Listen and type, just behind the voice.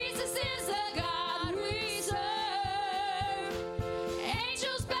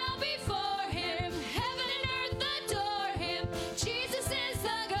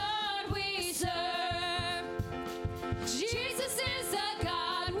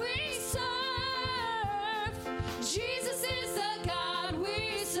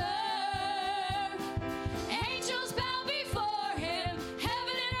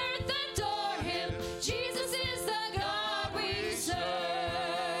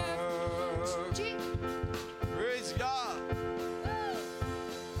Praise God.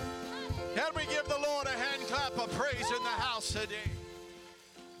 Can we give the Lord a hand clap of praise in the house today?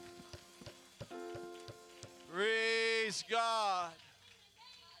 Praise God.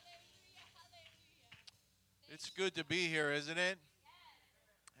 It's good to be here, isn't it?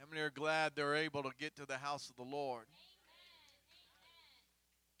 How many are glad they're able to get to the house of the Lord?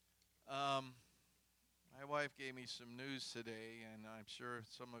 My wife gave me some news today, and I'm sure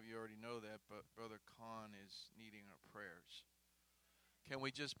some of you already know that, but Brother Khan is needing our prayers. Can we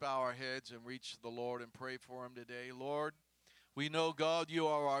just bow our heads and reach to the Lord and pray for him today? Lord, we know, God, you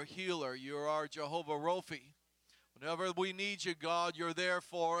are our healer. You are our Jehovah Rophi. Whenever we need you, God, you're there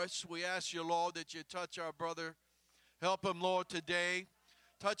for us. We ask you, Lord, that you touch our brother. Help him, Lord, today.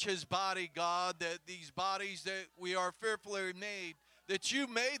 Touch his body, God, that these bodies that we are fearfully made, that you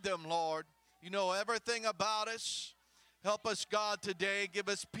made them, Lord. You know everything about us. Help us, God, today. Give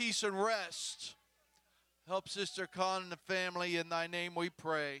us peace and rest. Help Sister Khan and the family. In thy name we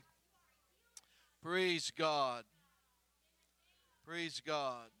pray. Praise God. Praise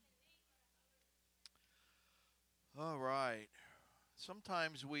God. All right.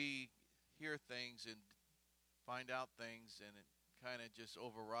 Sometimes we hear things and find out things, and it kind of just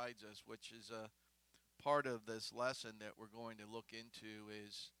overrides us, which is a part of this lesson that we're going to look into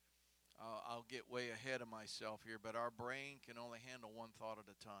is, I'll get way ahead of myself here, but our brain can only handle one thought at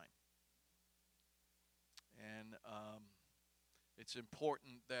a time. And it's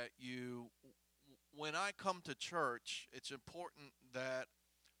important that when I come to church, it's important that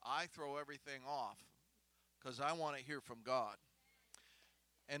I throw everything off because I want to hear from God.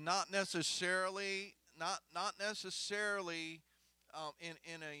 And not necessarily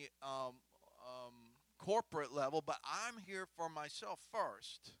in a corporate level, but I'm here for myself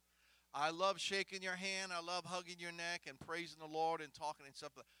first. I love shaking your hand. I love hugging your neck and praising the Lord and talking and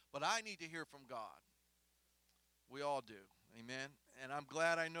stuff. But I need to hear from God. We all do. Amen. And I'm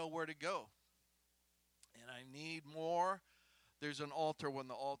glad I know where to go. And I need more. There's an altar when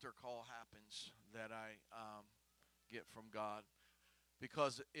the altar call happens that I get from God.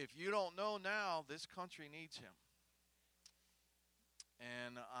 Because if you don't know now, this country needs him.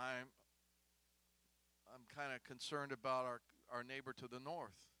 And I'm kind of concerned about our neighbor to the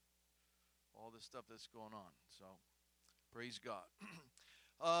north. All this stuff that's going on. So, praise God.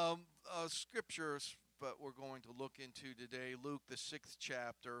 Scriptures, but we're going to look into today. Luke, the 6th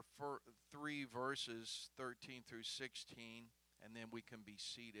chapter, 3 verses 13 through 16. And then we can be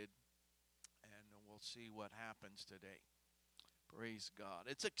seated. And we'll see what happens today. Praise God.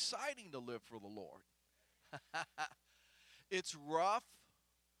 It's exciting to live for the Lord. It's rough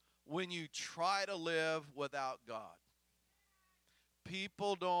when you try to live without God.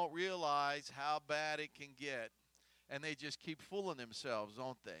 People don't realize how bad it can get, and they just keep fooling themselves,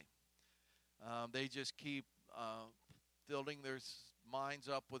 don't they? They just keep filling their minds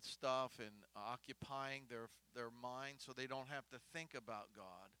up with stuff and occupying their mind so they don't have to think about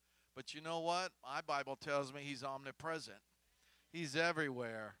God. But you know what? My Bible tells me he's omnipresent. He's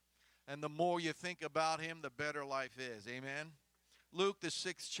everywhere. And the more you think about him, the better life is. Amen? Luke, the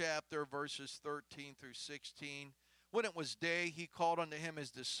 6th chapter, verses 13 through 16. When it was day, he called unto him his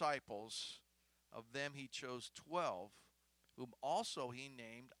disciples. Of them he chose 12, whom also he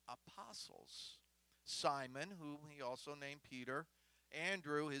named apostles. Simon, whom he also named Peter,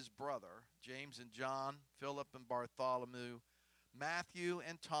 Andrew his brother, James and John, Philip and Bartholomew, Matthew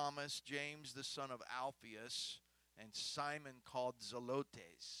and Thomas, James the son of Alphaeus, and Simon called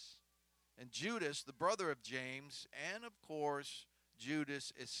Zelotes, and Judas the brother of James, and of course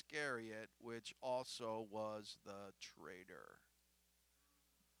Judas Iscariot, which also was the traitor.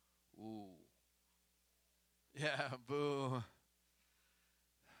 Ooh. Yeah, boo.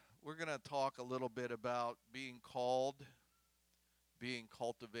 We're going to talk a little bit about being called, being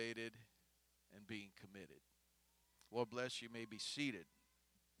cultivated, and being committed. Lord bless you. May be seated.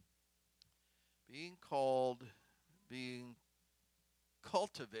 Being called, being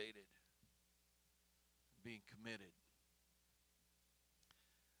cultivated, being committed.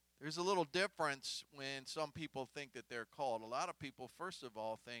 There's a little difference when some people think that they're called. A lot of people, first of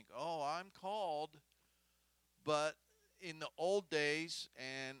all, think, oh, I'm called. But in the old days,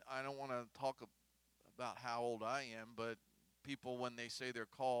 and I don't want to talk about how old I am, but people, when they say they're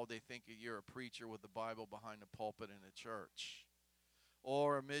called, they think you're a preacher with the Bible behind the pulpit in a church.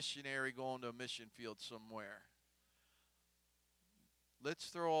 Or a missionary going to a mission field somewhere.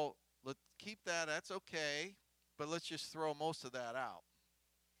 Let's keep that, that's okay, but let's just throw most of that out.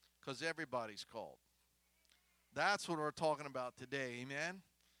 Because everybody's called. That's what we're talking about today, amen?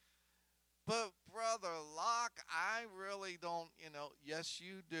 But Brother Locke, I really don't, yes,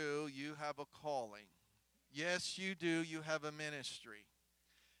 you do. You have a calling. Yes, you do. You have a ministry.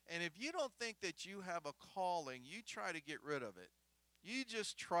 And if you don't think that you have a calling, you try to get rid of it. You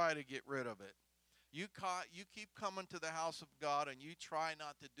just try to get rid of it. You keep coming to the house of God and you try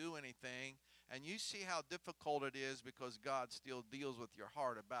not to do anything, and you see how difficult it is because God still deals with your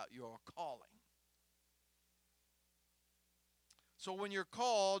heart about your calling. So when you're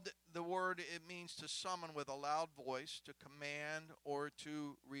called, the word, it means to summon with a loud voice, to command, or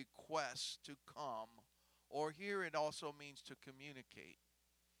to request to come. Or here it also means to communicate.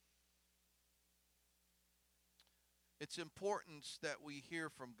 It's important that we hear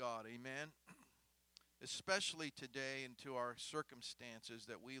from God, amen? Especially today into our circumstances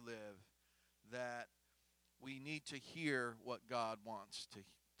that we live, that we need to hear what God wants to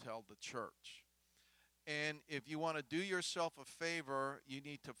tell the church. And if you want to do yourself a favor, you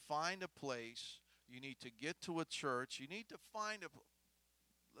need to find a place. You need to get to a church. You need to find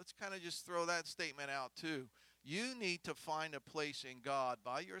let's kind of just throw that statement out too. You need to find a place in God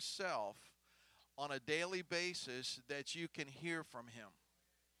by yourself on a daily basis that you can hear from Him.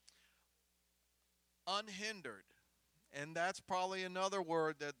 Unhindered. And that's probably another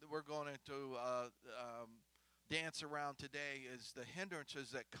word that we're going to dance around today, is the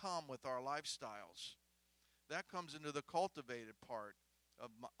hindrances that come with our lifestyles. That comes into the cultivated part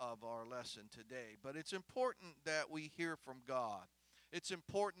of our lesson today. But it's important that we hear from God. It's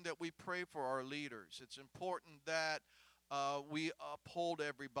important that we pray for our leaders. It's important that we uphold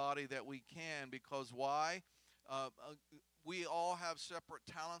everybody that we can, because why? We all have separate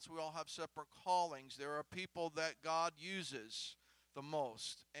talents. We all have separate callings. There are people that God uses the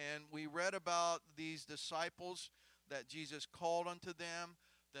most. And we read about these disciples that Jesus called unto them,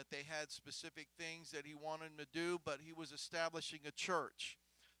 that they had specific things that He wanted them to do, but He was establishing a church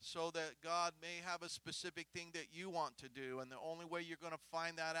so that God may have a specific thing that you want to do. And the only way you're going to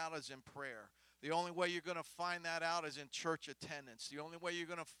find that out is in prayer. The only way you're going to find that out is in church attendance. The only way you're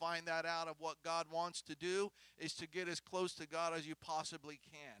going to find that out of what God wants to do is to get as close to God as you possibly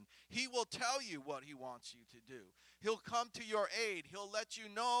can. He will tell you what He wants you to do. He'll come to your aid. He'll let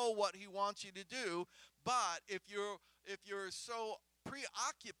you know what He wants you to do. But if you're so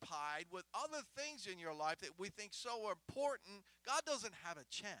preoccupied with other things in your life that we think so important, God doesn't have a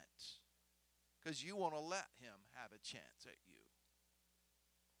chance, because you want to let Him have a chance at you.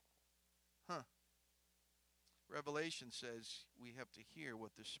 Revelation says we have to hear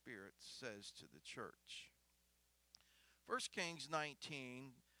what the Spirit says to the church. 1 Kings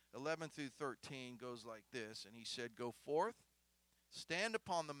 19, 11 through 13 goes like this. And he said, "Go forth, stand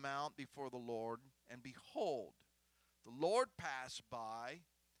upon the mount before the Lord, and behold, the Lord passed by,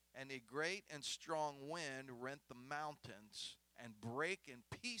 and a great and strong wind rent the mountains and brake in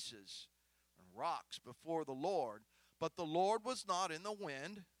pieces and rocks before the Lord. But the Lord was not in the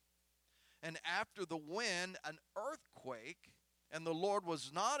wind. And after the wind, an earthquake, and the Lord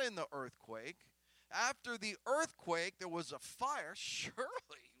was not in the earthquake. After the earthquake, there was a fire."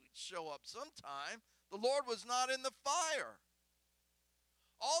 Surely He would show up sometime. The Lord was not in the fire.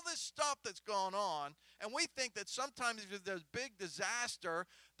 All this stuff that's gone on, and we think that sometimes if there's a big disaster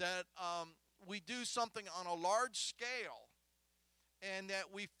that we do something on a large scale, and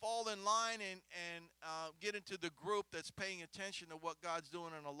that we fall in line and get into the group that's paying attention to what God's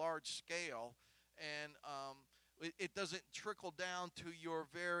doing on a large scale, and it doesn't trickle down to your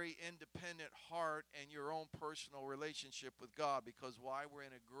very independent heart and your own personal relationship with God, because why? We're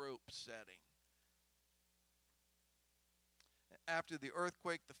in a group setting. After the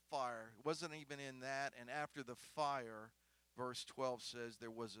earthquake, the fire. It wasn't even in that. And after the fire, verse 12 says,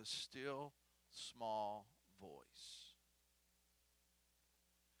 there was a still small voice.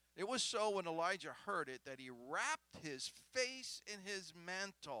 It was so when Elijah heard it that he wrapped his face in his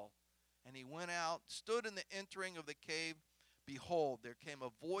mantle, and he went out, stood in the entering of the cave. Behold, there came a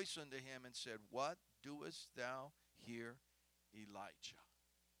voice unto him and said, "What doest thou here, Elijah?"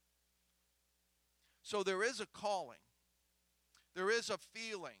 So there is a calling. There is a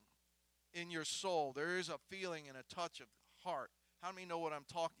feeling in your soul. There is a feeling and a touch of the heart. How many know what I'm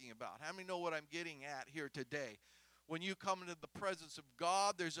talking about? How many know what I'm getting at here today? When you come into the presence of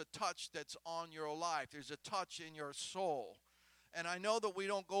God, there's a touch that's on your life. There's a touch in your soul. And I know that we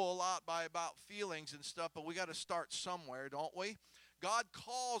don't go a lot by about feelings and stuff, but we got to start somewhere, don't we? God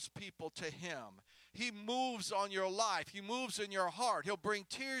calls people to Him. He moves on your life. He moves in your heart. He'll bring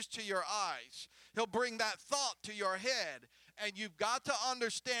tears to your eyes. He'll bring that thought to your head. And you've got to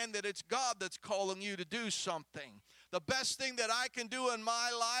understand that it's God that's calling you to do something. The best thing that I can do in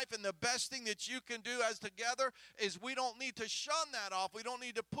my life and the best thing that you can do as together is we don't need to shun that off. We don't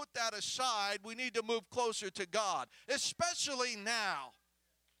need to put that aside. We need to move closer to God, especially now.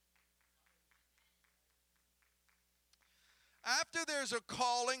 After there's a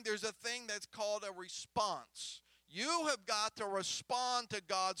calling, there's a thing that's called a response. You have got to respond to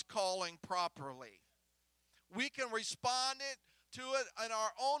God's calling properly. We can respond to it in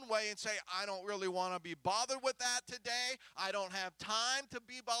our own way and say, I don't really want to be bothered with that today. I don't have time to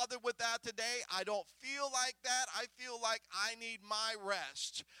be bothered with that today. I don't feel like that. I feel like I need my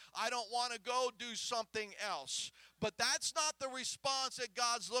rest. I don't want to go do something else. But that's not the response that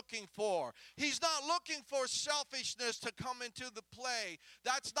God's looking for. He's not looking for selfishness to come into the play.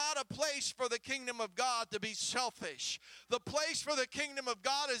 That's not a place for the kingdom of God to be selfish. The place for the kingdom of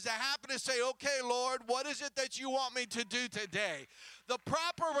God is to happen to say, okay, Lord, what is it that you want me to do today? The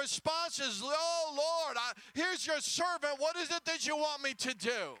proper response is, oh, Lord, here's your servant. What is it that you want me to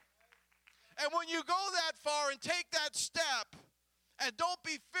do? And when you go that far and take that step, and don't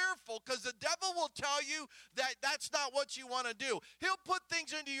be fearful, because the devil will tell you that that's not what you want to do. He'll put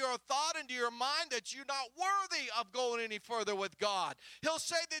things into your thought, into your mind, that you're not worthy of going any further with God. He'll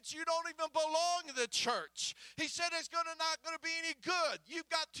say that you don't even belong in the church. He said it's not going to be any good. You've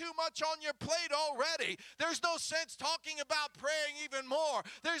got too much on your plate already. There's no sense talking about praying even more.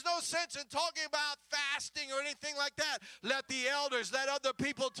 There's no sense in talking about fasting or anything like that. Let the elders, let other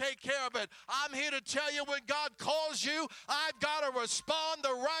people take care of it. I'm here to tell you, when God calls you, I've got to respond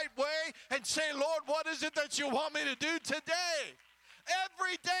the right way and say, Lord, what is it that you want me to do today?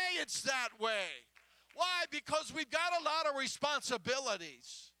 Every day it's that way. Why? Because we've got a lot of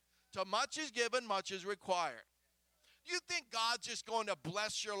responsibilities. To much is given, much is required. You think God's just going to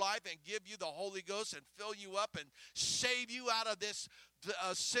bless your life and give you the Holy Ghost and fill you up and save you out of this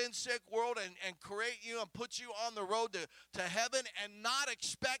sin-sick world and create you and put you on the road to heaven and not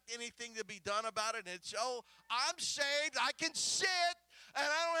expect anything to be done about it? And it's, oh, I'm saved, I can sit, and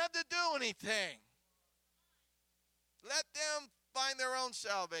I don't have to do anything. Let them find their own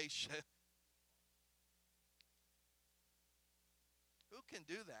salvation. Who can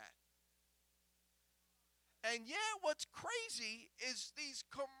do that? And yet what's crazy is these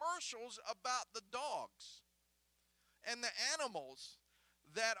commercials about the dogs and the animals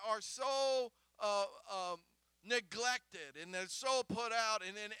that are so neglected and they're so put out,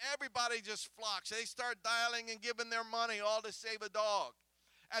 and then everybody just flocks. They start dialing and giving their money all to save a dog.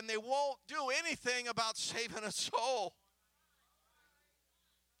 And they won't do anything about saving a soul.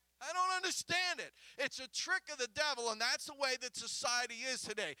 I don't understand it. It's a trick of the devil, and that's the way that society is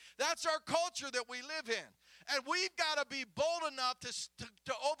today. That's our culture that we live in. And we've got to be bold enough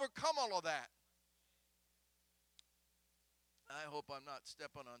to overcome all of that. I hope I'm not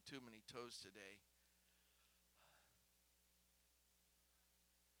stepping on too many toes today.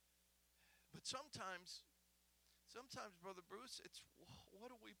 But sometimes, Brother Bruce, it's what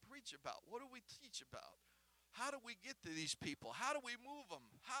do we preach about? What do we teach about? How do we get to these people? How do we move them?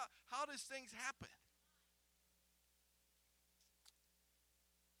 How does things happen?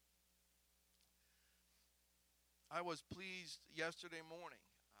 I was pleased yesterday morning.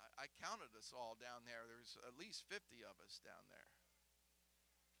 I counted us all down there. There's at least 50 of us down there.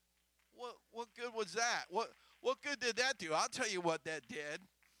 What good was that? What good did that do? I'll tell you what that did.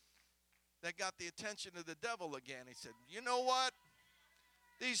 That got the attention of the devil again. He said, you know what?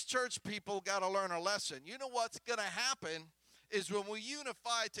 These church people got to learn a lesson. You know what's going to happen is when we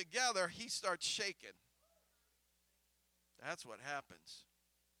unify together, he starts shaking. That's what happens.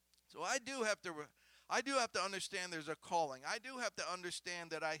 So I do have to understand there's a calling. I do have to understand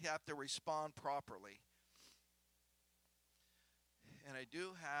that I have to respond properly. And I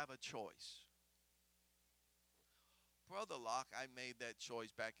do have a choice. Brother Locke, I made that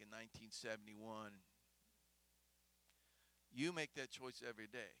choice back in 1971. You make that choice every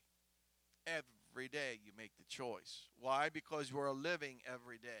day. Every day you make the choice. Why? Because we're living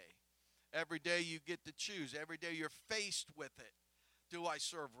every day. Every day you get to choose. Every day you're faced with it. Do I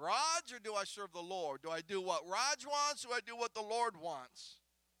serve Raj or do I serve the Lord? Do I do what Raj wants or do I do what the Lord wants?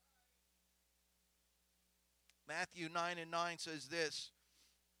 Matthew 9:9 says this,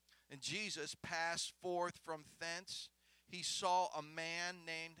 and Jesus passed forth from thence. He saw a man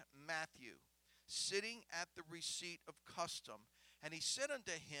named Matthew sitting at the receipt of custom. And he said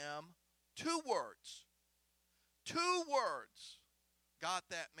unto him, two words got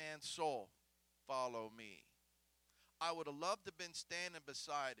that man's soul, follow me. I would have loved to have been standing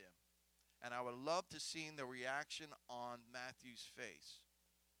beside him, and I would have loved to have seen the reaction on Matthew's face,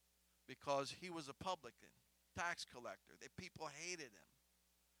 because he was a publican, tax collector. The people hated him,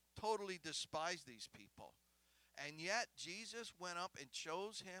 totally despised these people. And yet Jesus went up and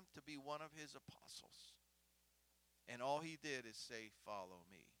chose him to be one of his apostles. And all he did is say, "Follow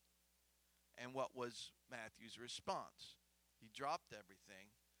me." And what was Matthew's response? He dropped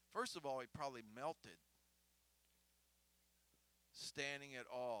everything. First of all, he probably melted, standing at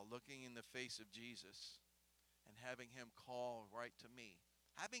awe, looking in the face of Jesus and having him call right to me.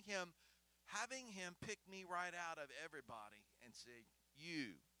 Having him pick me right out of everybody and say,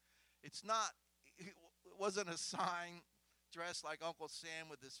 "You." It wasn't a sign dressed like Uncle Sam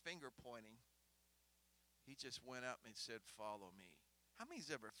with his finger pointing. He just went up and said, "Follow me." How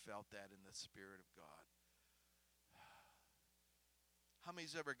many's ever felt that in the Spirit of God? How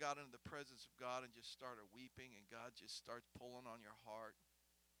many's ever got into the presence of God and just started weeping and God just starts pulling on your heart?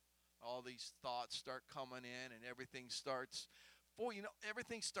 All these thoughts start coming in and everything starts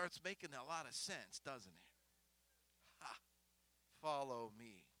making a lot of sense, doesn't it? Follow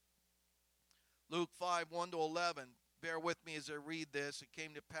me. Luke 5:1-11. Bear with me as I read this. It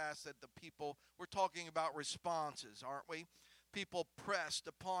came to pass that the people, we're talking about responses, aren't we? People pressed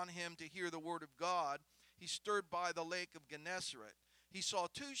upon him to hear the word of God. He stirred by the lake of Gennesaret. He saw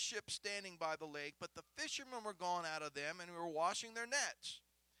two ships standing by the lake, but the fishermen were gone out of them and were washing their nets.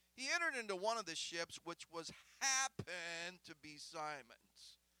 He entered into one of the ships, which happened to be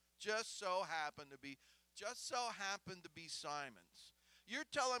Simon's. Just so happened to be Simon's. You're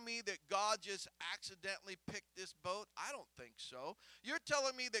telling me that God just accidentally picked this boat? I don't think so. You're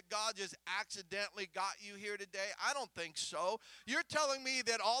telling me that God just accidentally got you here today? I don't think so. You're telling me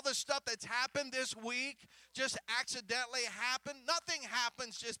that all the stuff that's happened this week just accidentally happened? Nothing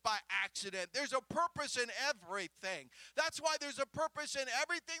happens just by accident. There's a purpose in everything. That's why there's a purpose in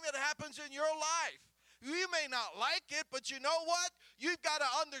everything that happens in your life. You may not like it, but you know what? You've got to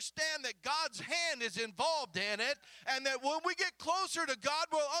understand that God's hand is involved in it, and that when we get closer to God,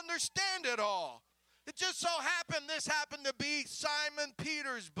 we'll understand it all. It just so happened this happened to be Simon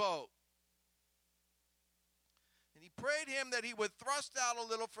Peter's boat. And he prayed him that he would thrust out a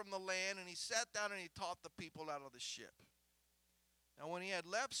little from the land, and he sat down and he taught the people out of the ship. Now when he had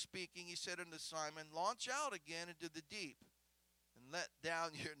left speaking, he said unto Simon, "Launch out again into the deep, and let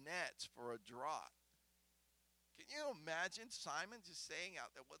down your nets for a draught." Can you imagine Simon just saying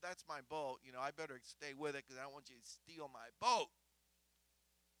out there, "Well, that's my boat. I better stay with it because I don't want you to steal my boat."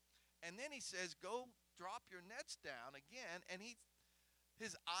 And then he says, "Go drop your nets down again." And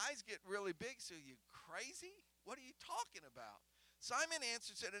his eyes get really big. So, "You crazy? What are you talking about?" Simon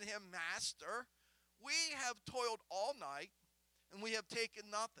answered, said to him, "Master, we have toiled all night and we have taken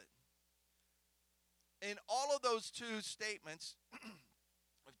nothing." In all of those two statements,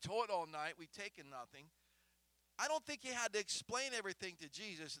 we've toiled all night, we've taken nothing. I don't think he had to explain everything to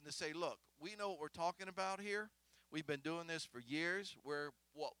Jesus and to say, "Look, we know what we're talking about here. We've been doing this for years. We're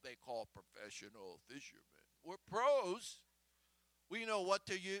what they call professional fishermen. We're pros. We know what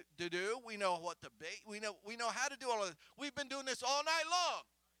to do. We know what to bait. We know how to do all of this. We've been doing this all night long.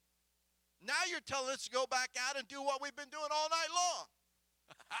 Now you're telling us to go back out and do what we've been doing all night long."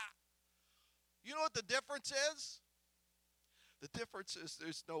 You know what the difference is? The difference is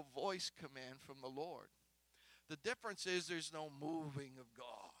there's no voice command from the Lord. The difference is there's no moving of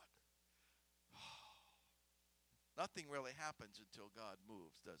God. Nothing really happens until God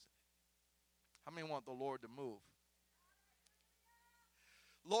moves, doesn't it? How many want the Lord to move?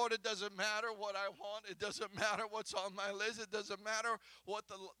 "Lord, it doesn't matter what I want. It doesn't matter what's on my list. It doesn't matter what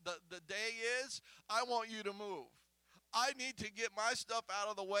the day is. I want you to move. I need to get my stuff out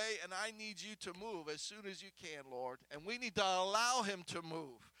of the way, and I need you to move as soon as you can, Lord." And we need to allow him to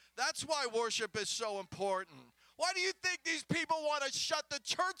move. That's why worship is so important. Why do you think these people want to shut the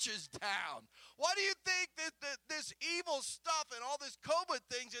churches down? Why do you think that this evil stuff and all this COVID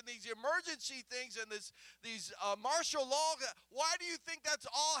things and these emergency things and these martial law, why do you think that's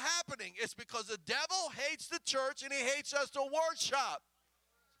all happening? It's because the devil hates the church and he hates us to worship.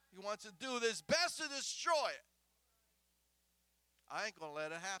 He wants to do his best to destroy it. I ain't going to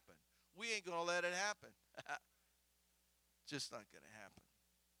let it happen. We ain't going to let it happen. Just not going to happen.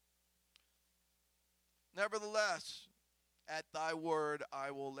 "Nevertheless, at thy word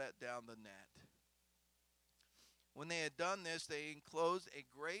I will let down the net." When they had done this, they enclosed a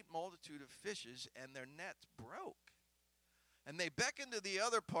great multitude of fishes, and their nets broke. And they beckoned to the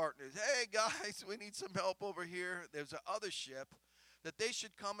other partners, "Hey, guys, we need some help over here. There's a other ship," that they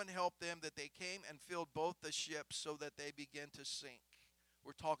should come and help them, that they came and filled both the ships so that they began to sink.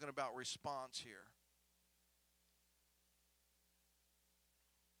 We're talking about response here.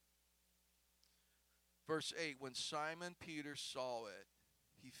 Verse 8, when Simon Peter saw it,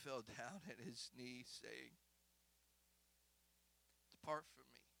 he fell down at his knees, saying, "Depart from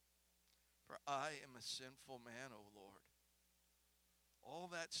me, For I am a sinful man, O Lord. All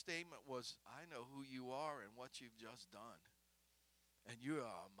that statement was, I know who you are and what you've just done. And you are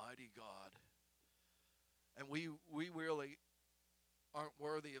a mighty God. And we really aren't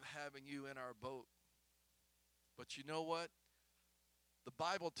worthy of having you in our boat. But you know what? The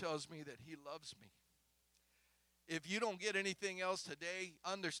Bible tells me that he loves me. If you don't get anything else today,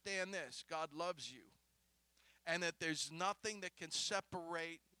 understand this. God loves you. And that there's nothing that can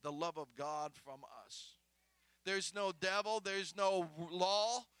separate the love of God from us. There's no devil. There's no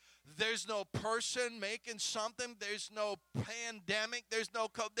law. There's no person making something. There's no pandemic. There's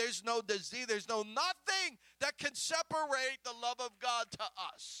no disease. There's no nothing that can separate the love of God to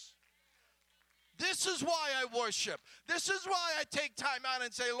us. This is why I worship. This is why I take time out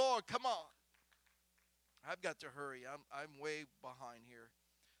and say, Lord, come on. I've got to hurry. I'm way behind here.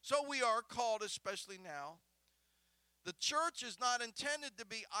 So we are called, especially now. The church is not intended to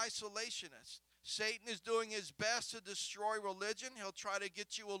be isolationist. Satan is doing his best to destroy religion. He'll try to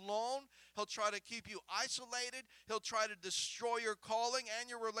get you alone. He'll try to keep you isolated. He'll try to destroy your calling and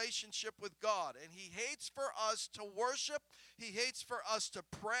your relationship with God. And he hates for us to worship. He hates for us to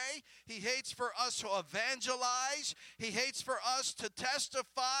pray. He hates for us to evangelize. He hates for us to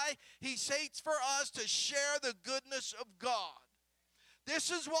testify. He hates for us to share the goodness of God.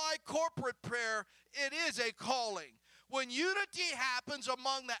 This is why corporate prayer, it is a calling. When unity happens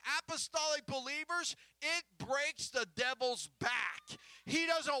among the apostolic believers, it breaks the devil's back. He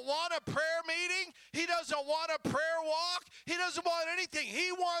doesn't want a prayer meeting. He doesn't want a prayer walk. He doesn't want anything.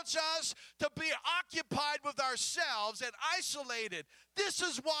 He wants us to be occupied with ourselves and isolated. This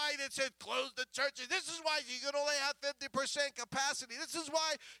is why it said close the churches. This is why you can only have 50% capacity. This is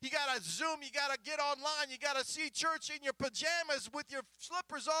why you got to Zoom. You got to get online. You got to see church in your pajamas with your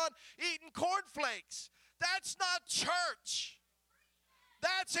slippers on eating cornflakes. That's not church.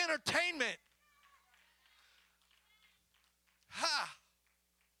 That's entertainment. Ha!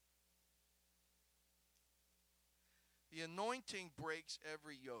 The anointing breaks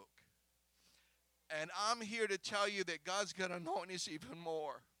every yoke. And I'm here to tell you that God's going to anoint us even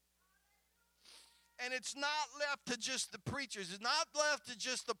more. And it's not left to just the preachers. It's not left to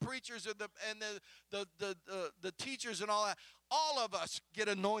just the preachers and the teachers and all that. All of us get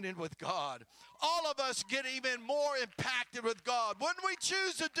anointed with God. All of us get even more impacted with God when we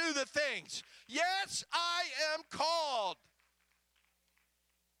choose to do the things. Yes, I am called.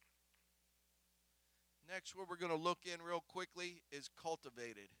 Next, what we're going to look in real quickly is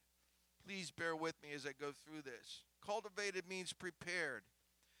cultivated. Please bear with me as I go through this. Cultivated means prepared.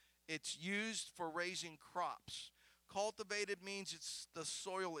 It's used for raising crops. Cultivated means the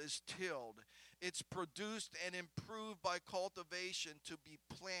soil is tilled. It's produced and improved by cultivation to be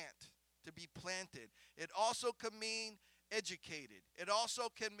planted. It also can mean educated. It also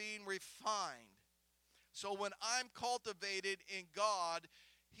can mean refined. So when I'm cultivated in God,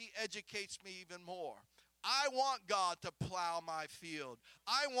 he educates me even more. I want God to plow my field.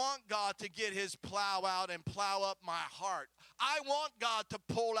 I want God to get his plow out and plow up my heart. I want God to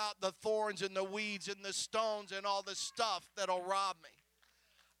pull out the thorns and the weeds and the stones and all the stuff that'll rob me.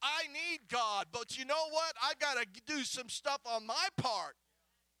 I need God, but you know what? I got to do some stuff on my part.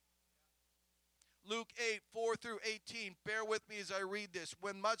 Luke 8:4-18. Bear with me as I read this.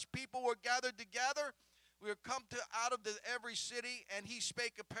 When much people were gathered together, we were come out of every city, and he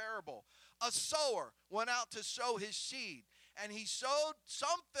spake a parable. A sower went out to sow his seed, and he sowed.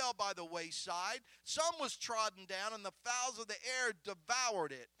 Some fell by the wayside, some was trodden down, and the fowls of the air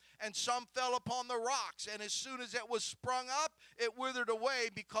devoured it. And some fell upon the rocks, and as soon as it was sprung up, it withered away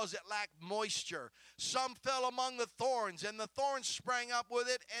because it lacked moisture. Some fell among the thorns, and the thorns sprang up with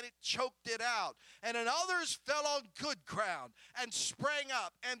it, and it choked it out. And then others fell on good ground, and sprang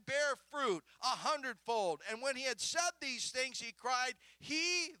up, and bare fruit 100-fold. And when he had said these things, he cried,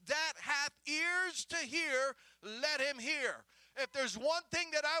 He that hath ears to hear, let him hear. If there's one thing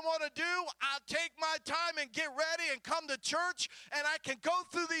that I want to do, I'll take my time and get ready and come to church, and I can go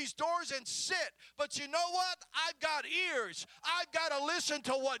through these doors and sit. But you know what? I've got ears. I've got to listen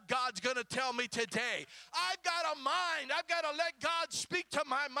to what God's going to tell me today. I've got a mind. I've got to let God speak to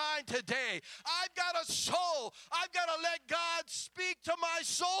my mind today. I've got a soul. I've got to let God speak to my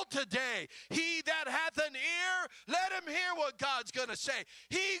soul today. He that hath an ear, let him hear what God's going to say.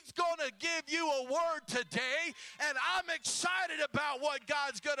 He's going to give you a word today, and I'm excited about what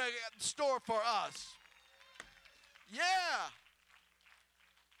God's going to store for us. Yeah.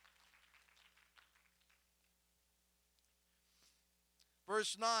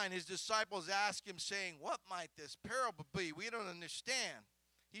 Verse 9, his disciples asked him, saying, What might this parable be? We don't understand.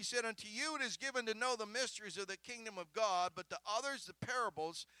 He said, unto you it is given to know the mysteries of the kingdom of God, but to others the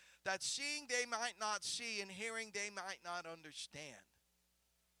parables, that seeing they might not see, and hearing they might not understand.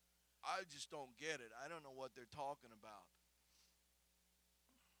 I just don't get it. I don't know what they're talking about.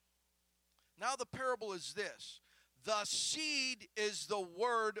 Now the parable is this. The seed is the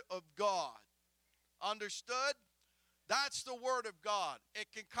word of God. Understood? That's the word of God. It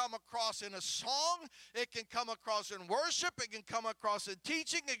can come across in a song. It can come across in worship. It can come across in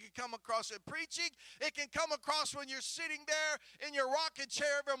teaching. It can come across in preaching. It can come across when you're sitting there in your rocking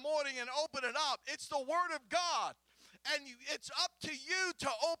chair every morning and open it up. It's the word of God. And it's up to you to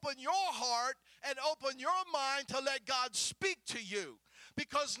open your heart and open your mind to let God speak to you.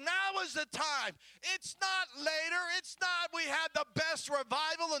 Because now is the time. It's not later. It's not we had the best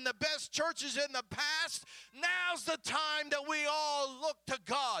revival and the best churches in the past. Now's the time that we all look to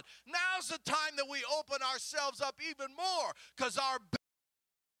God. Now's the time that we open ourselves up even more, because our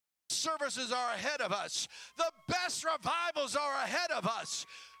best services are ahead of us. The best revivals are ahead of us.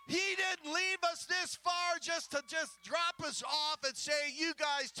 He didn't leave us this far just to drop us off and say, you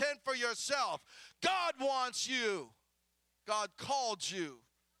guys tend for yourself. God wants you. God called you.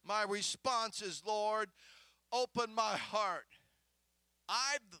 My response is, Lord, open my heart.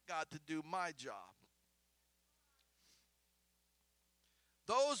 I've got to do my job.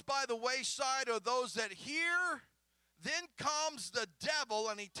 Those by the wayside are those that hear. Then comes the devil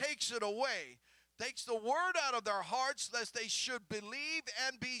and he takes it away. Takes the word out of their hearts lest they should believe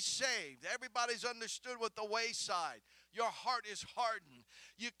and be saved. Everybody's understood what the wayside. Your heart is hardened.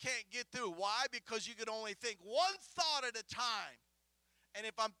 You can't get through. Why? Because you can only think one thought at a time. And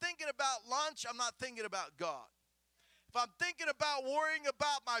if I'm thinking about lunch, I'm not thinking about God. If I'm thinking about worrying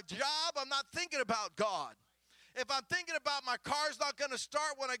about my job, I'm not thinking about God. If I'm thinking about my car's not going to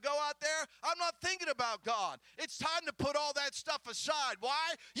start when I go out there, I'm not thinking about God. It's time to put all that stuff aside.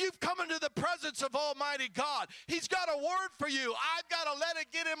 Why? You've come into the presence of Almighty God. He's got a word for you. I've got to let it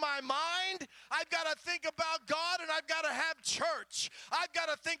get in my mind. I've got to think about God, and I've got to have church. I've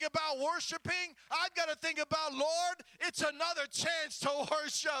got to think about worshiping. I've got to think about, Lord, it's another chance to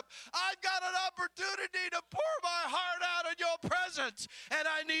worship. I've got an opportunity to pour my heart out in your presence, and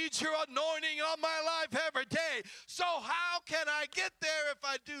I need your anointing on my life every day. So how can I get there if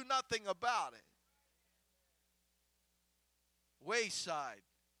I do nothing about it? Wayside.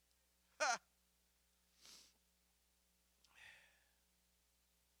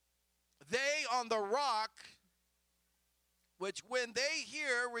 They on the rock, which when they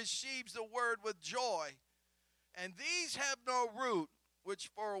hear receives the word with joy. And these have no root,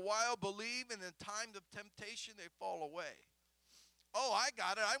 which for a while believe, and in time of temptation they fall away. Oh, I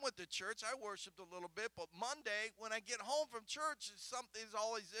got it. I went to church. I worshiped a little bit. But Monday, when I get home from church, something's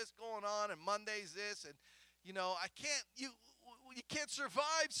always this going on, and Monday's this. And, you know, you can't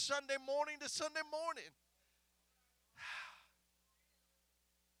survive Sunday morning to Sunday morning.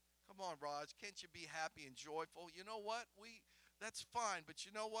 Come on, Raj. Can't you be happy and joyful? You know what? That's fine. But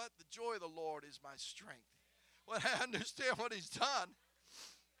you know what? The joy of the Lord is my strength. When I understand what he's done,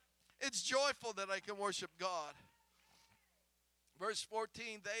 it's joyful that I can worship God. Verse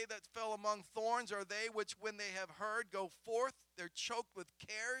 14, they that fell among thorns are they which when they have heard go forth, they're choked with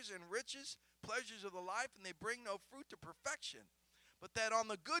cares and riches, pleasures of the life, and they bring no fruit to perfection. But that on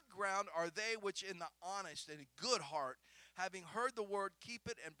the good ground are they which in the honest and good heart, having heard the word, keep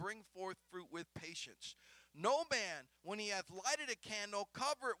it and bring forth fruit with patience. No man, when he hath lighted a candle,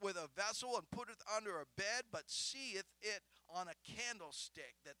 cover it with a vessel and put it under a bed, but seeth it on a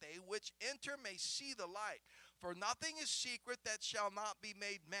candlestick, that they which enter may see the light. For nothing is secret that shall not be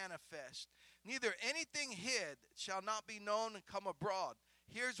made manifest. Neither anything hid shall not be known and come abroad.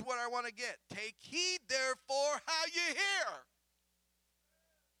 Here's what I want to get. Take heed, therefore, how you hear.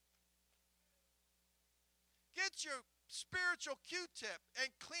 Get your spiritual Q-tip and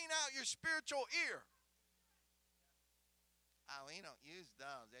clean out your spiritual ear. Oh, we don't use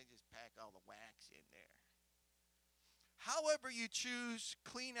those. They just pack all the wax in there. However you choose,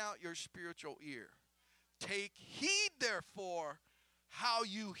 clean out your spiritual ear. Take heed, therefore, how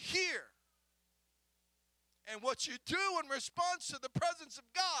you hear and what you do in response to the presence of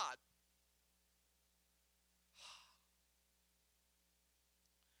God.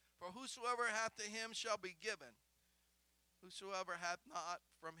 For whosoever hath to him shall be given. Whosoever hath not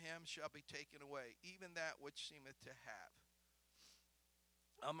from him shall be taken away, even that which seemeth to have.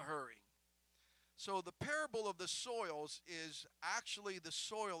 I'm hurrying. So the parable of the soils is actually the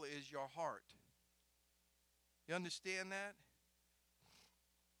soil is your heart. You understand that?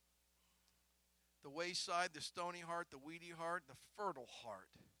 The wayside, the stony heart, the weedy heart, the fertile heart.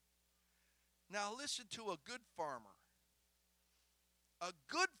 Now listen to a good farmer. A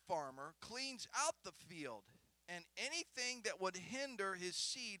good farmer cleans out the field and anything that would hinder his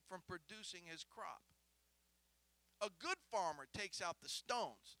seed from producing his crop. A good farmer takes out the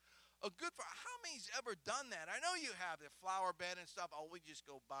stones. How many's ever done that? I know you have the flower bed and stuff. Oh, we just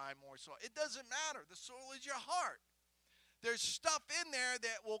go buy more soil. It doesn't matter. The soil is your heart. There's stuff in there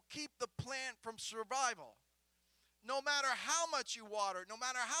that will keep the plant from survival. No matter how much you water, no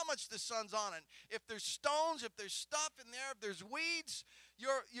matter how much the sun's on it, if there's stones, if there's stuff in there, if there's weeds,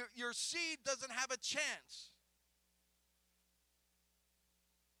 your seed doesn't have a chance.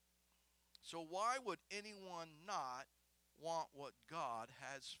 So why would anyone not want what God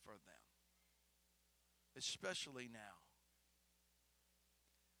has for them? Especially now.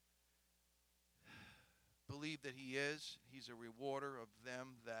 Believe that he is. He's a rewarder of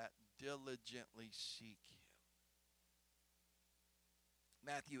them that diligently seek him.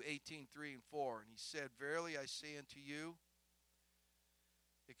 Matthew 18:3-4, and he said, Verily I say unto you,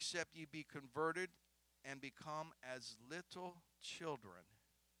 except ye be converted and become as little children,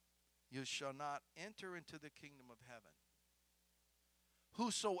 you shall not enter into the kingdom of heaven.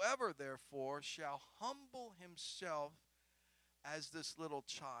 Whosoever therefore shall humble himself as this little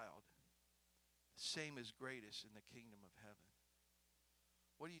child, the same is greatest in the kingdom of heaven.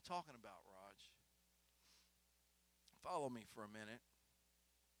 What are you talking about, Raj? Follow me for a minute.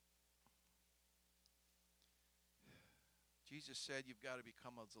 Jesus said you've got to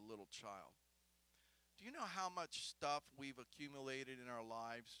become as a little child. Do you know how much stuff we've accumulated in our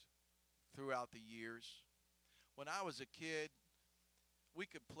lives throughout the years? When I was a kid, we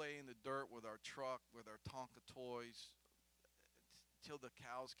could play in the dirt with our truck, with our Tonka toys, till the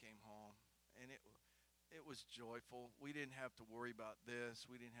cows came home. And it was joyful. We didn't have to worry about this.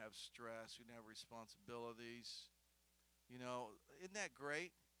 We didn't have stress. We didn't have responsibilities. You know, isn't that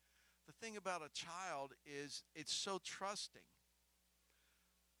great? The thing about a child is it's so trusting.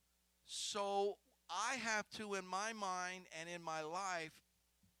 So I have to, in my mind and in my life,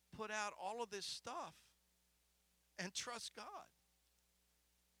 put out all of this stuff and trust God.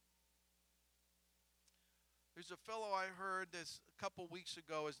 There's a fellow I heard this a couple weeks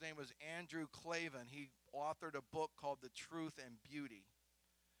ago. His name was Andrew Clavin. He authored a book called The Truth and Beauty.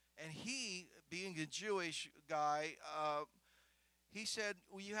 And he, being a Jewish guy, he said,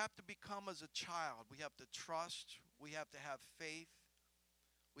 well, you have to become as a child. We have to trust. We have to have faith.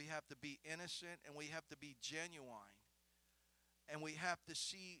 We have to be innocent. And we have to be genuine. And we have to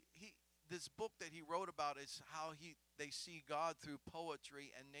see, this book that he wrote about is how they see God through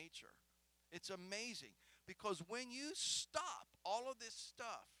poetry and nature. It's amazing. Because when you stop all of this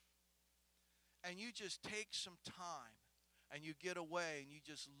stuff and you just take some time and you get away and you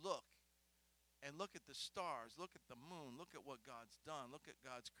just look and look at the stars, look at the moon, look at what God's done, look at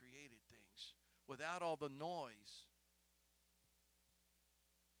God's created things without all the noise.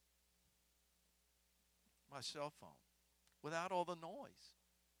 My cell phone, without all the noise.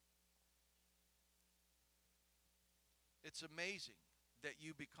 It's amazing that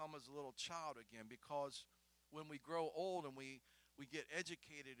you become as a little child again, because when we grow old and we get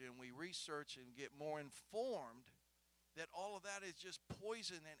educated and we research and get more informed, that all of that is just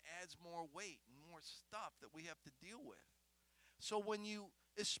poison and adds more weight and more stuff that we have to deal with. So when you,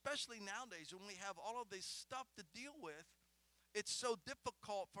 especially nowadays, when we have all of this stuff to deal with, it's so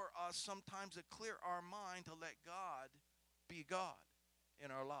difficult for us sometimes to clear our mind to let God be God in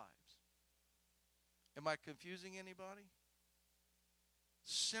our lives. Am I confusing anybody?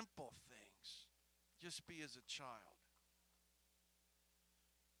 Simple things. Just be as a child.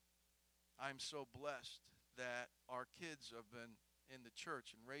 I'm so blessed that our kids have been in the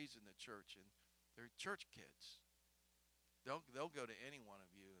church and raised in the church, and they're church kids. They'll go to any one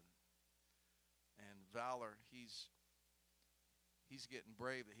of you. And Valor, he's getting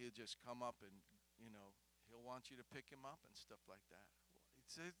brave that he'll just come up and, he'll want you to pick him up and stuff like that.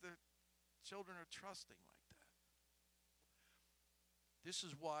 The children are trusting like that. This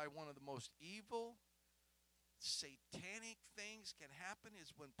is why one of the most evil, satanic things can happen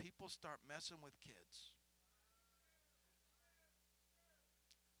is when people start messing with kids.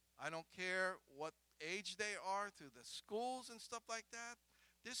 I don't care what age they are, through the schools and stuff like that.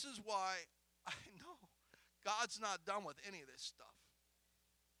 This is why I know God's not done with any of this stuff.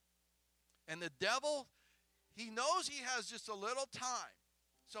 And the devil, he knows he has just a little time.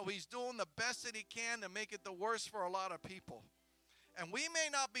 So he's doing the best that he can to make it the worst for a lot of people. And we may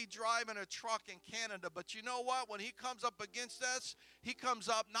not be driving a truck in Canada, but you know what? When he comes up against us, he comes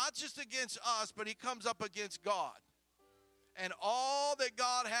up not just against us, but he comes up against God. And all that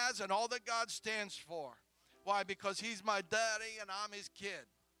God has and all that God stands for. Why? Because he's my daddy and I'm his kid.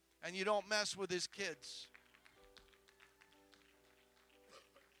 And you don't mess with his kids.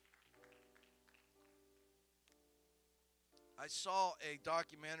 I saw a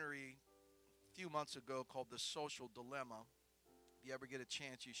documentary a few months ago called The Social Dilemma. If you ever get a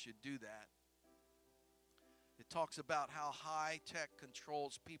chance, you should do that. It talks about how high tech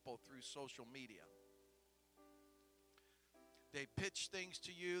controls people through social media. They pitch things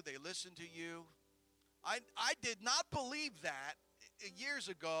to you. They listen to you. I did not believe that years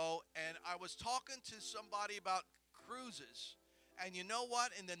ago, and I was talking to somebody about cruises. And you know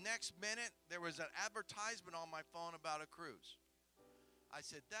what? In the next minute, there was an advertisement on my phone about a cruise. I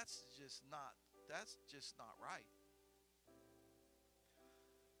said, that's just not right.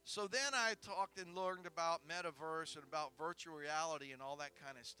 So then I talked and learned about metaverse and about virtual reality and all that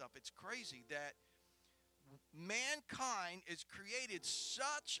kind of stuff. It's crazy that mankind has created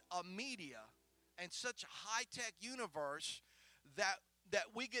such a media and such a high-tech universe that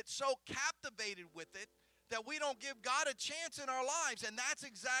we get so captivated with it that we don't give God a chance in our lives. And that's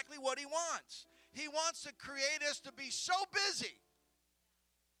exactly what he wants. He wants to create us to be so busy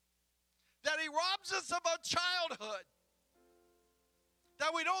that he robs us of our childhood,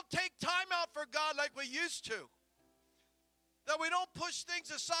 that we don't take time out for God like we used to, that we don't push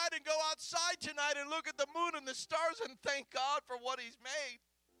things aside and go outside tonight and look at the moon and the stars and thank God for what he's made.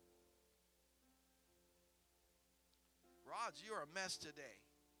 Rod, you're a mess today.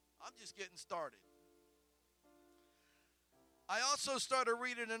 I'm just getting started. I also started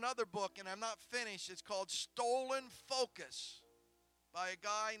reading another book, and I'm not finished. It's called Stolen Focus by a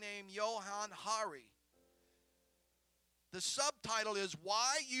guy named Johann Hari. The subtitle is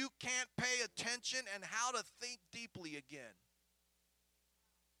Why You Can't Pay Attention and How to Think Deeply Again.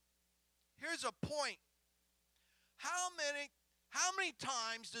 Here's a point. How many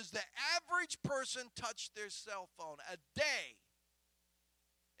times does the average person touch their cell phone a day?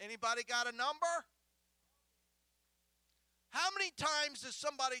 Anybody got a number? How many times does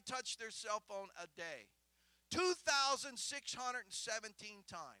somebody touch their cell phone a day? 2,617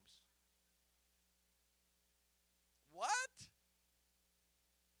 times. What?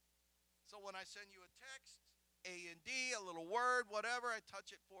 So when I send you a text, A and D, a little word, whatever, I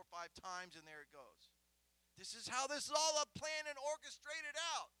touch it 4 or 5 times and there it goes. This is how this is all up planned and orchestrated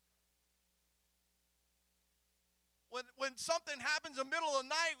out. When something happens in the middle of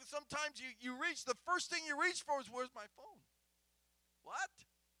the night, sometimes you reach, the first thing you reach for is, where's my phone? What?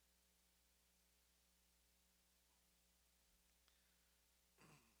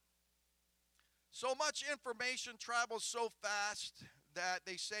 So much information travels so fast that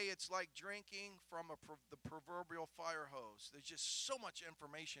they say it's like drinking from the proverbial fire hose. There's just so much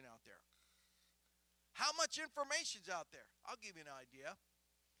information out there. How much information's out there? I'll give you an idea.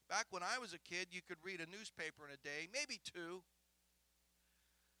 Back when I was a kid, you could read a newspaper in a day, maybe 2.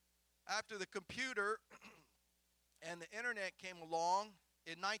 After the computer and the internet came along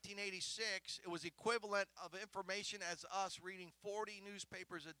in 1986, it was equivalent of information as us reading 40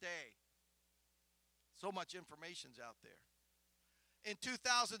 newspapers a day. So much information's out there. In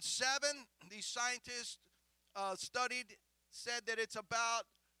 2007, these scientists said that it's about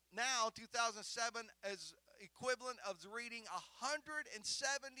now, 2007, as equivalent of reading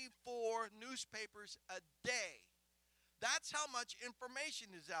 174 newspapers a day. That's how much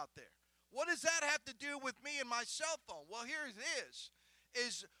information is out there. What does that have to do with me and my cell phone? Well, here it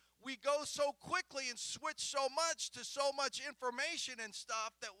is we go so quickly and switch so much to so much information and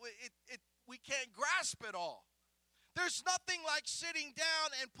stuff that we can't grasp it all. There's nothing like sitting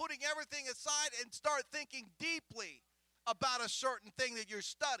down and putting everything aside and start thinking deeply about a certain thing that you're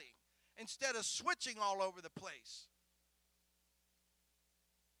studying instead of switching all over the place.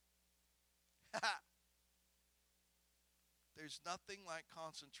 There's nothing like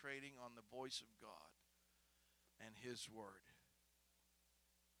concentrating on the voice of God and his word.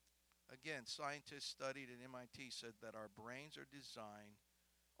 Again, scientists studied at MIT said that our brains are designed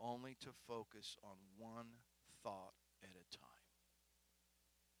only to focus on one thought at a time.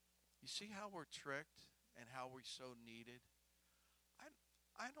 You see how we're tricked and how we're so needed?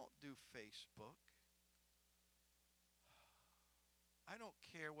 I don't do Facebook. I don't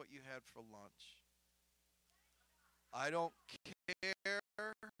care what you had for lunch. I don't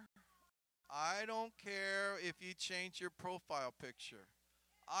care. I don't care if you change your profile picture.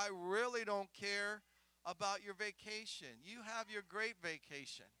 I really don't care about your vacation. You have your great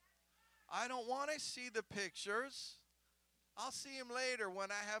vacation. I don't want to see the pictures. I'll see them later when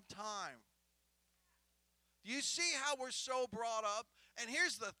I have time. Do you see how we're so brought up? And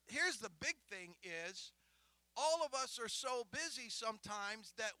here's the big thing is, all of us are so busy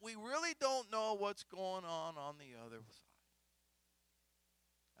sometimes that we really don't know what's going on the other side.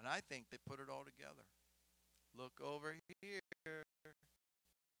 And I think they put it all together. Look over here.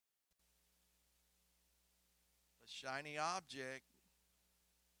 shiny object.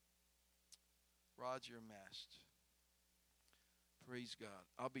 Roger Mast. Praise God.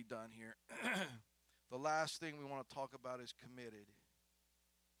 I'll be done here. The last thing we want to talk about is committed.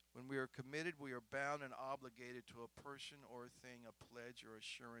 When we are committed, we are bound and obligated to a person or a thing, a pledge or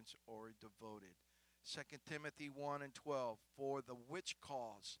assurance or devoted. 2 Timothy 1 and 12, for the which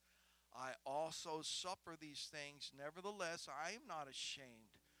cause I also suffer these things. Nevertheless, I am not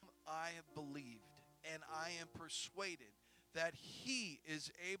ashamed. I have believed, and I am persuaded that he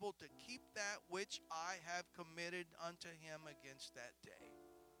is able to keep that which I have committed unto him against that day.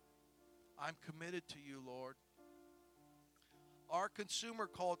 I'm committed to you, Lord. Our consumer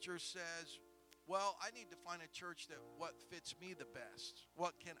culture says, well, I need to find a church that what fits me the best.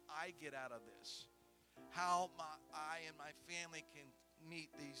 What can I get out of this? How I and my family can meet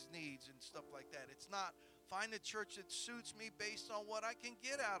these needs and stuff like that. It's not find a church that suits me based on what I can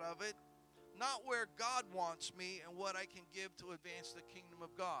get out of it, not where God wants me and what I can give to advance the kingdom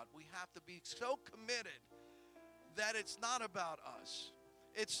of God. We have to be so committed that it's not about us.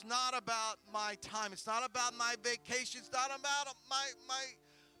 It's not about my time. It's not about my vacation. It's not about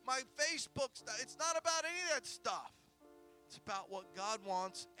my Facebook stuff. It's not about any of that stuff. It's about what God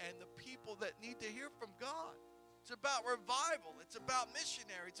wants and the people that need to hear from God. It's about revival. It's about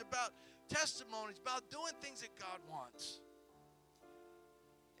missionary. It's about testimony. It's about doing things that God wants.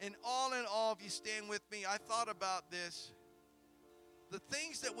 And all in all, if you stand with me, I thought about this. The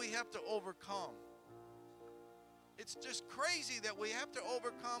things that we have to overcome. It's just crazy that we have to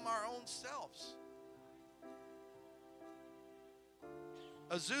overcome our own selves.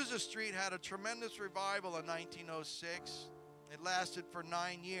 Azusa Street had a tremendous revival in 1906. It lasted for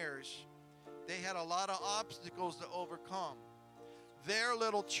 9 years. They had a lot of obstacles to overcome. Their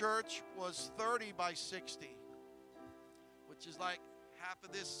little church was 30 by 60, which is like half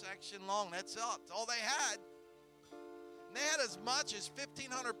of this section long. That's all they had. And they had as much as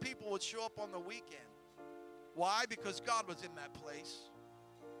 1,500 people would show up on the weekend. Why? Because God was in that place.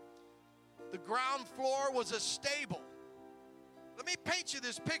 The ground floor was a stable. Let me paint you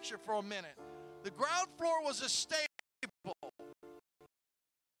this picture for a minute. The ground floor was a stable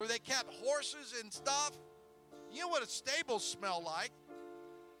where they kept horses and stuff. You know what a stable smelled like?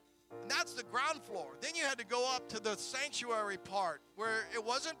 And that's the ground floor. Then you had to go up to the sanctuary part where it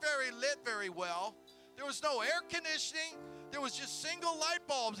wasn't very lit very well. There was no air conditioning. There was just single light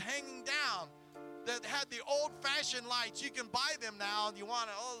bulbs hanging down that had the old-fashioned lights. You can buy them now and you want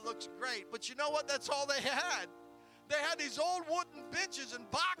to, oh, it looks great. But you know what? That's all they had. They had these old wooden benches and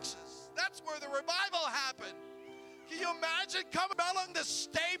boxes. That's where the revival happened. Can you imagine coming along the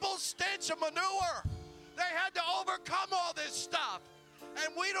stable stench of manure? They had to overcome all this stuff.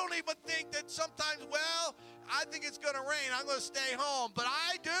 And we don't even think that sometimes, well, I think it's going to rain. I'm going to stay home. But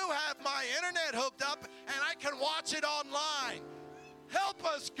I do have my internet hooked up and I can watch it online. Help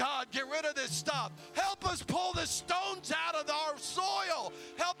us, God, get rid of this stuff. Help us pull the stones out of our soil.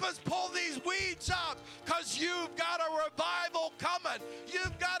 Help us pull these weeds up because you've got a revival coming.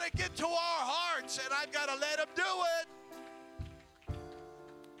 You've got to get to our hearts, and I've got to let them do it.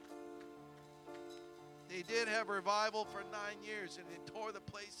 They did have revival for 9 years, and they tore the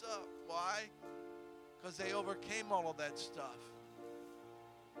place up. Why? Because they overcame all of that stuff.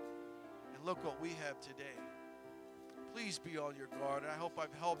 And look what we have today. Please be on your guard. I hope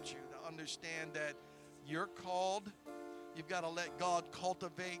I've helped you to understand that you're called. You've got to let God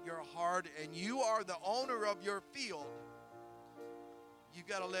cultivate your heart, and you are the owner of your field. You've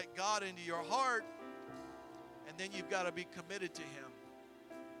got to let God into your heart, and then you've got to be committed to Him,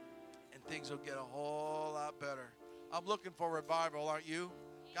 and things will get a whole lot better. I'm looking for revival, aren't you?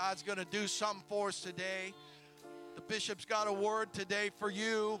 God's going to do something for us today. The bishop's got a word today for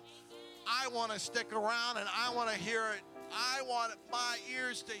you. I want to stick around and I want to hear it. I want my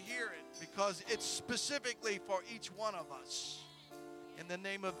ears to hear it because it's specifically for each one of us. In the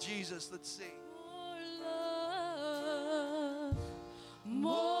name of Jesus, let's sing. More love,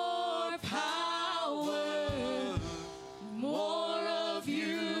 more power, more of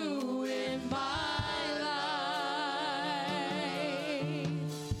you in my life.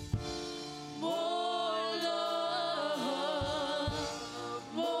 More love,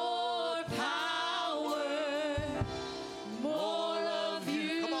 more power, more of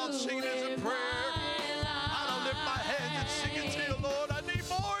you. Come on, sing it as a prayer. I don't lift my hands and sing it to you, Lord. I need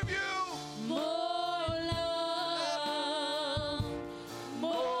more of you. More love,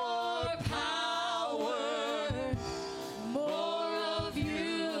 more power, more of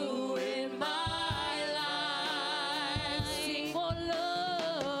you in my life. Sing more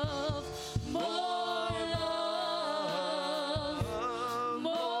love, more love,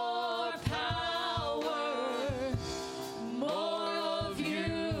 more power,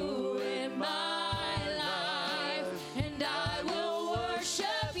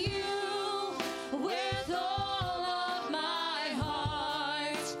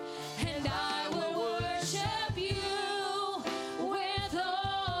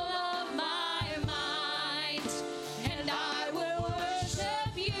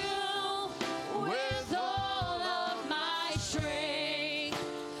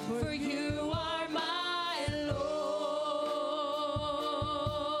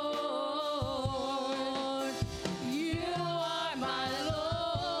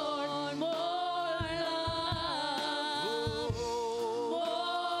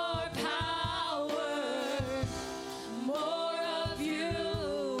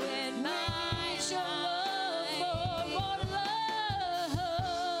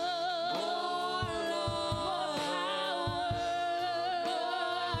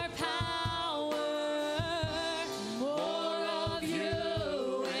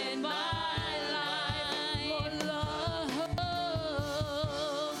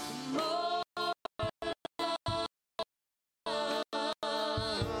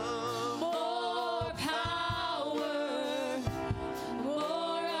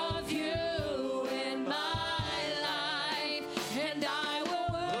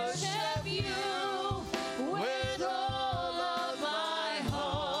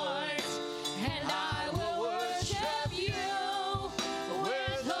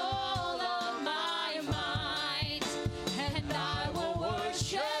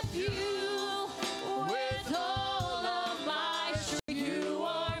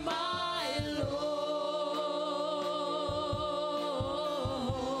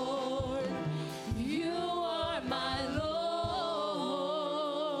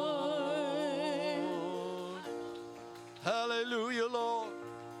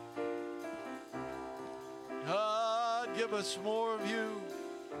 us more of you.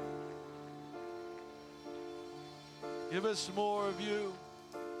 Give us more of you.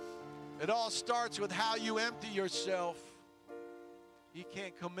 It all starts with how you empty yourself. You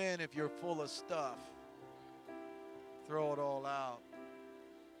can't come in if you're full of stuff. Throw it all out.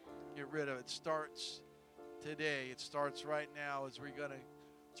 Get rid of it. It starts today. It starts right now as we're going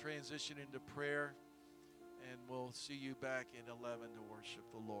to transition into prayer. And we'll see you back in 11 to worship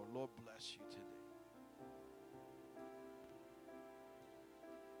the Lord. Lord bless you today.